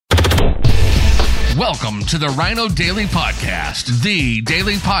Welcome to the Rhino Daily Podcast, the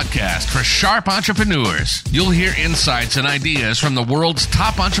daily podcast for sharp entrepreneurs. You'll hear insights and ideas from the world's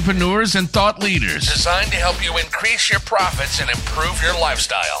top entrepreneurs and thought leaders, designed to help you increase your profits and improve your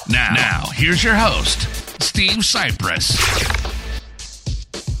lifestyle. Now here's your host, Steve Cypress.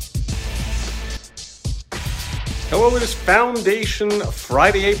 Hello, it is Foundation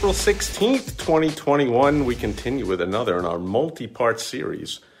Friday, April 16th, 2021. We continue with another in our multi-part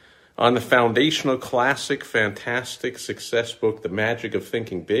series on the foundational classic, fantastic success book, The Magic of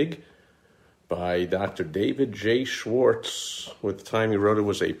Thinking Big, by Dr. David J. Schwartz, who at the time he wrote it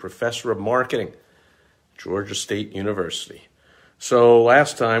was a professor of marketing, Georgia State University. So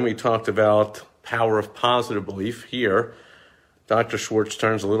last time we talked about power of positive belief. Here, Dr. Schwartz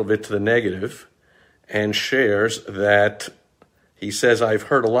turns a little bit to the negative and shares that he says, I've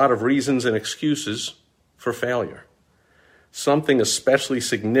heard a lot of reasons and excuses for failure. Something especially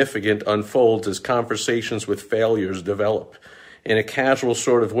significant unfolds as conversations with failures develop. In a casual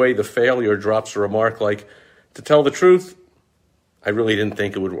sort of way, the failure drops a remark like, to tell the truth, I really didn't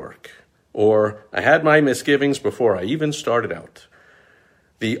think it would work. Or, I had my misgivings before I even started out.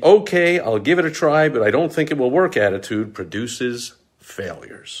 The okay, I'll give it a try, but I don't think it will work attitude produces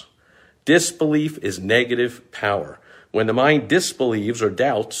failures. Disbelief is negative power. When the mind disbelieves or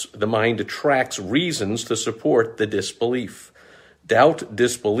doubts, the mind attracts reasons to support the disbelief. Doubt,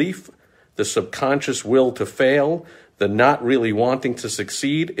 disbelief, the subconscious will to fail, the not really wanting to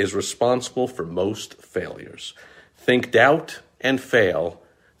succeed is responsible for most failures. Think doubt and fail.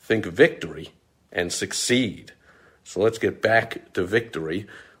 Think victory and succeed. So let's get back to victory.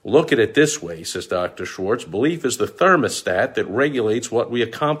 Look at it this way, says Dr. Schwartz. Belief is the thermostat that regulates what we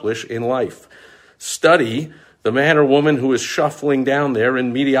accomplish in life. Study the man or woman who is shuffling down there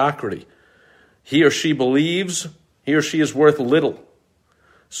in mediocrity. He or she believes he or she is worth little,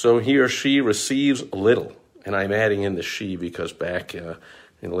 so he or she receives little. And I'm adding in the she because back in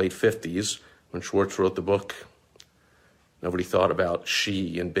the late 50s, when Schwartz wrote the book, nobody thought about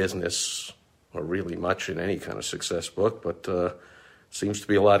she in business or really much in any kind of success book, but seems to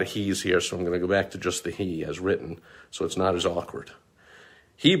be a lot of he's here, so I'm going to go back to just the he as written, so it's not as awkward.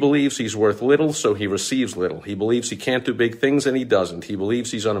 He believes he's worth little, so he receives little. He believes he can't do big things, and he doesn't. He believes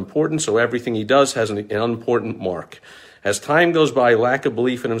he's unimportant, so everything he does has an unimportant mark. As time goes by, lack of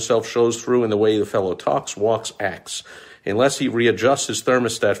belief in himself shows through in the way the fellow talks, walks, acts. Unless he readjusts his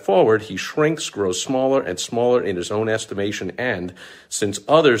thermostat forward, he shrinks, grows smaller and smaller in his own estimation, and since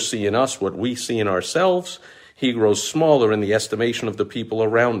others see in us what we see in ourselves, he grows smaller in the estimation of the people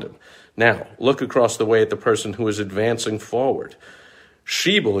around him. Now, look across the way at the person who is advancing forward.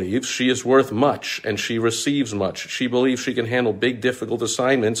 She believes she is worth much, and she receives much. She believes she can handle big, difficult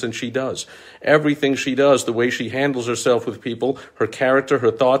assignments, and she does. Everything she does, the way she handles herself with people, her character,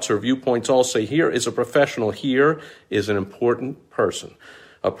 her thoughts, her viewpoints, all say, here is a professional, here is an important person.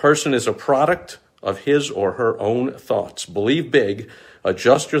 A person is a product of his or her own thoughts. Believe big,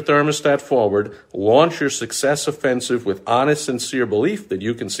 adjust your thermostat forward, launch your success offensive with honest, sincere belief that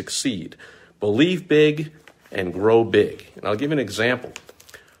you can succeed. Believe big and grow big. And I'll give you an example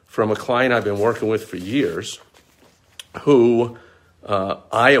from a client I've been working with for years who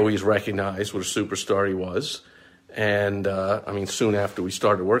I always recognized what a superstar he was. And soon after we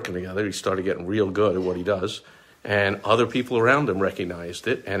started working together, he started getting real good at what he does. And other people around him recognized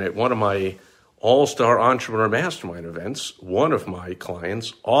it. And at one of my All-Star Entrepreneur Mastermind events, one of my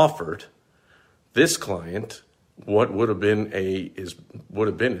clients offered this client what would have been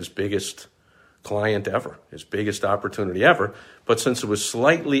his biggest client ever, his biggest opportunity ever. But since it was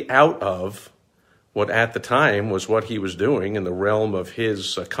slightly out of what at the time was what he was doing in the realm of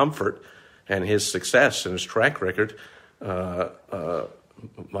his comfort and his success and his track record,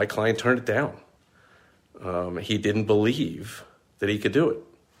 my client turned it down. He didn't believe that he could do it,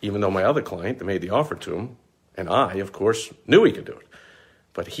 even though my other client that made the offer to him, and I, of course, knew he could do it.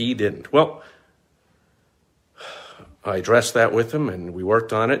 But he didn't. Well, I addressed that with him, and we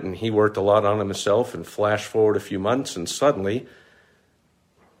worked on it, and he worked a lot on it himself, and flash forward a few months, and suddenly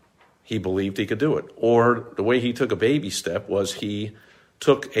he believed he could do it. Or the way he took a baby step was he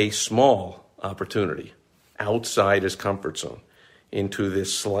took a small opportunity outside his comfort zone into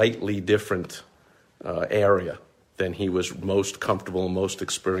this slightly different area than he was most comfortable and most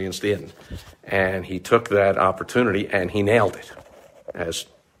experienced in. And he took that opportunity, and he nailed it. As,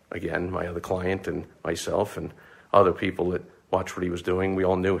 again, my other client and myself and other people that watched what he was doing, we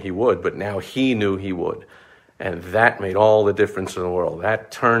all knew he would, but now he knew he would. And that made all the difference in the world.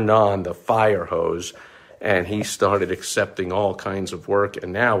 That turned on the fire hose, and he started accepting all kinds of work.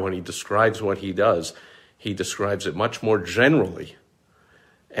 And now when he describes what he does, he describes it much more generally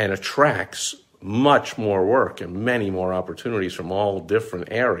and attracts much more work and many more opportunities from all different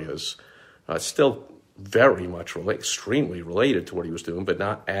areas. Still very much extremely related to what he was doing, but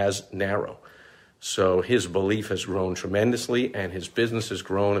not as narrow. So his belief has grown tremendously, and his business has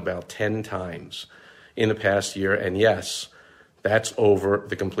grown about 10 times in the past year. And yes, that's over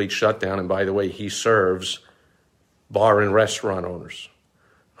the complete shutdown. And by the way, he serves bar and restaurant owners,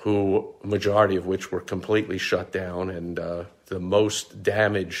 who majority of which were completely shut down, and the most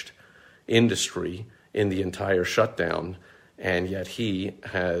damaged industry in the entire shutdown. And yet he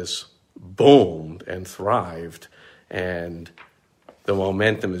has boomed and thrived, and the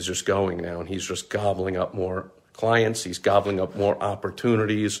momentum is just going now, and he's just gobbling up more clients. He's gobbling up more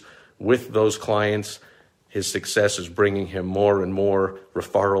opportunities with those clients. His success is bringing him more and more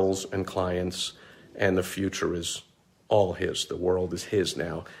referrals and clients, and the future is all his. The world is his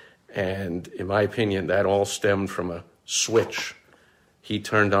now. And in my opinion, that all stemmed from a switch he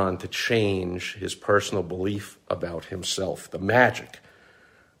turned on to change his personal belief about himself, the magic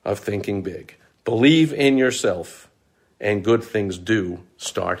of thinking big. Believe in yourself, and good things do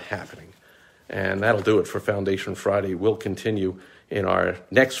start happening. And that'll do it for Foundation Friday. We'll continue in our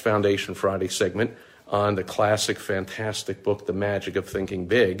next Foundation Friday segment on the classic, fantastic book, The Magic of Thinking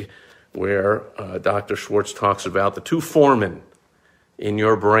Big, where Dr. Schwartz talks about the two foremen in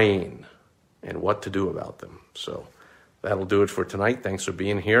your brain and what to do about them. So that'll do it for tonight. Thanks for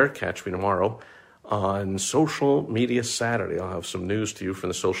being here. Catch me tomorrow on Social Media Saturday. I'll have some news to you from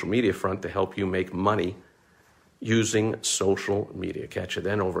the social media front to help you make money using social media. Catch you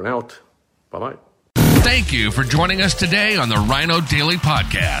then. Over and out. Bye-bye. Thank you for joining us today on the Rhino Daily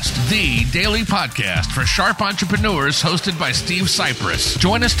Podcast, the daily podcast for sharp entrepreneurs, hosted by Steve Cypress.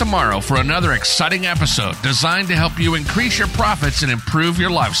 Join us tomorrow for another exciting episode designed to help you increase your profits and improve your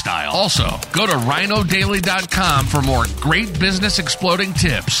lifestyle. Also, go to rhinodaily.com for more great business exploding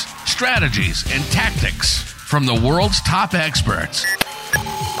tips, strategies, and tactics from the world's top experts.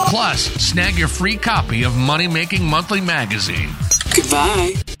 Plus, snag your free copy of Money Making Monthly magazine.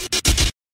 Goodbye.